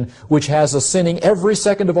definition which has us sinning every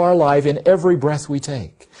second of our life in every breath we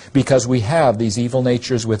take, because we have these evil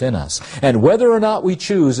natures within us. And whether or not we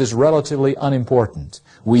choose is relatively unimportant.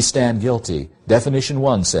 We stand guilty, definition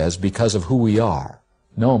 1 says, because of who we are.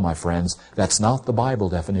 No, my friends, that's not the Bible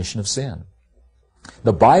definition of sin.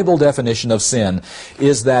 The Bible definition of sin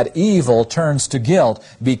is that evil turns to guilt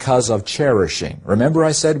because of cherishing. Remember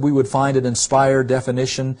I said we would find an inspired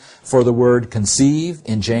definition for the word conceive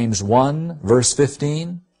in James 1, verse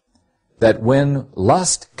 15? That when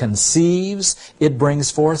lust conceives, it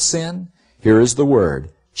brings forth sin. Here is the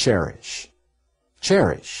word, cherish.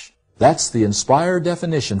 Cherish. That's the inspired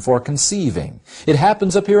definition for conceiving. It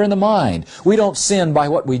happens up here in the mind. We don't sin by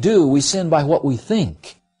what we do, we sin by what we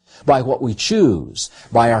think, by what we choose,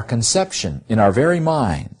 by our conception in our very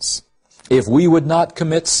minds. If we would not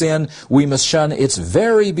commit sin, we must shun its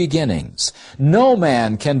very beginnings. No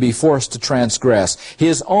man can be forced to transgress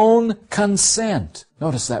his own consent.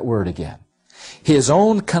 Notice that word again. His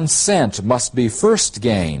own consent must be first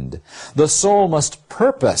gained. The soul must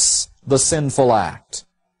purpose the sinful act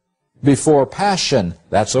before passion,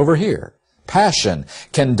 that's over here, passion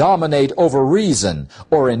can dominate over reason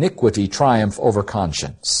or iniquity triumph over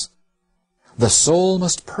conscience. The soul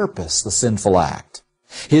must purpose the sinful act.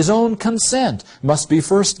 His own consent must be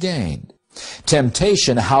first gained.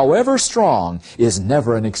 Temptation, however strong, is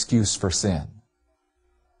never an excuse for sin.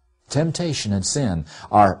 Temptation and sin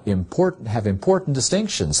have important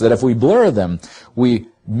distinctions that if we blur them, we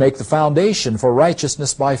make the foundation for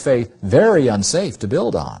righteousness by faith very unsafe to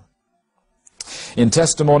build on. In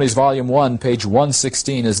Testimonies, Volume 1, page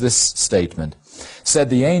 116 is this statement. Said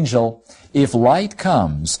the angel, if light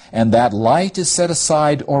comes and that light is set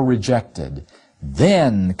aside or rejected,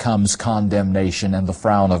 then comes condemnation and the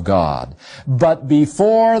frown of God. But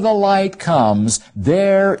before the light comes,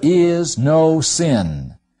 there is no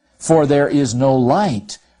sin, for there is no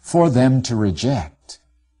light for them to reject.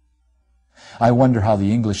 I wonder how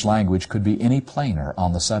the English language could be any plainer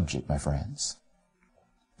on the subject, my friends.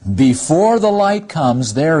 Before the light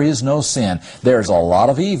comes, there is no sin. There's a lot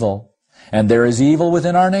of evil, and there is evil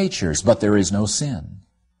within our natures, but there is no sin.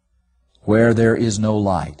 Where there is no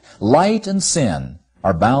light. Light and sin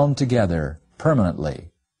are bound together permanently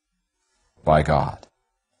by God.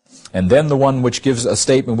 And then the one which gives a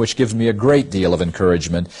statement which gives me a great deal of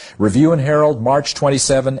encouragement. Review and Herald, March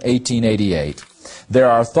 27, 1888. There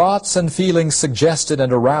are thoughts and feelings suggested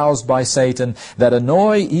and aroused by Satan that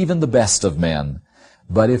annoy even the best of men.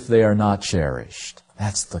 But if they are not cherished,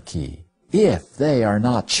 that's the key. If they are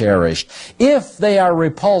not cherished, if they are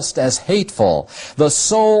repulsed as hateful, the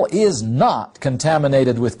soul is not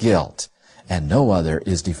contaminated with guilt, and no other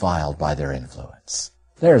is defiled by their influence.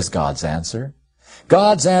 There's God's answer.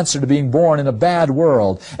 God's answer to being born in a bad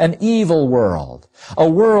world, an evil world, a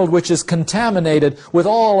world which is contaminated with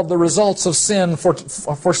all of the results of sin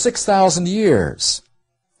for 6,000 years.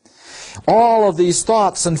 All of these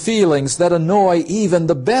thoughts and feelings that annoy even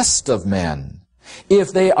the best of men.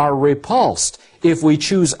 If they are repulsed, if we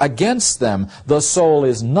choose against them, the soul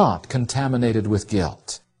is not contaminated with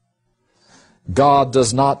guilt. God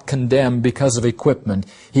does not condemn because of equipment.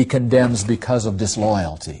 He condemns because of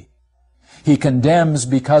disloyalty. He condemns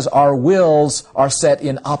because our wills are set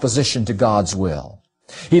in opposition to God's will.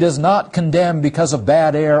 He does not condemn because of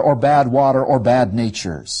bad air or bad water or bad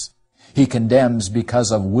natures. He condemns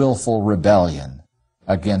because of willful rebellion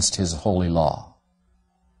against His holy law.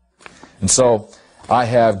 And so, I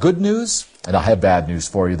have good news and I have bad news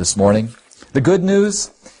for you this morning. The good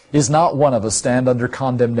news is not one of us stand under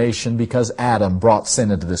condemnation because Adam brought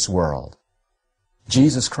sin into this world.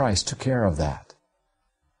 Jesus Christ took care of that.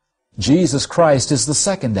 Jesus Christ is the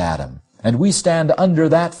second Adam, and we stand under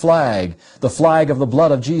that flag, the flag of the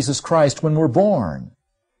blood of Jesus Christ when we're born.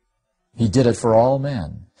 He did it for all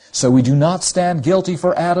men. So we do not stand guilty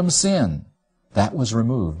for Adam's sin. That was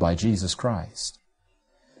removed by Jesus Christ.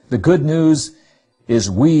 The good news is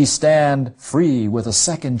we stand free with a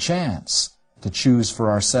second chance to choose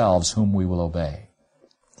for ourselves whom we will obey.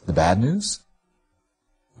 The bad news?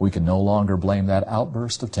 We can no longer blame that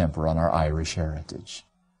outburst of temper on our Irish heritage.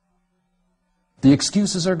 The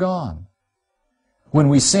excuses are gone. When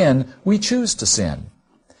we sin, we choose to sin.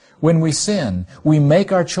 When we sin, we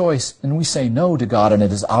make our choice and we say no to God, and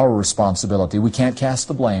it is our responsibility. We can't cast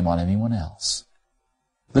the blame on anyone else.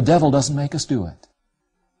 The devil doesn't make us do it.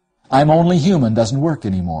 I'm only human doesn't work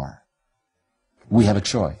anymore. We have a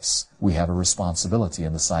choice. We have a responsibility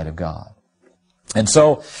in the sight of God. And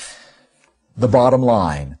so, the bottom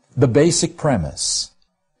line, the basic premise,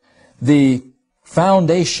 the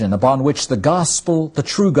foundation upon which the gospel, the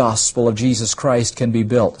true gospel of Jesus Christ can be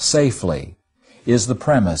built safely, is the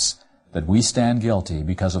premise that we stand guilty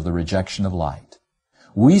because of the rejection of light.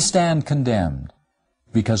 We stand condemned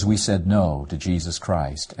because we said no to Jesus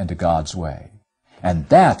Christ and to God's way. And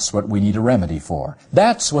that's what we need a remedy for.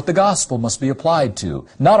 That's what the gospel must be applied to.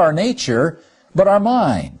 Not our nature, but our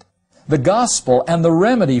mind. The gospel and the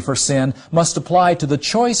remedy for sin must apply to the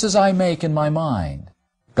choices I make in my mind.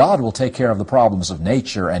 God will take care of the problems of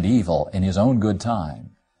nature and evil in His own good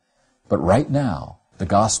time. But right now, the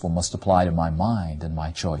gospel must apply to my mind and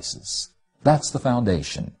my choices. That's the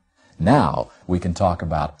foundation. Now we can talk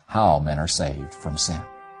about how men are saved from sin.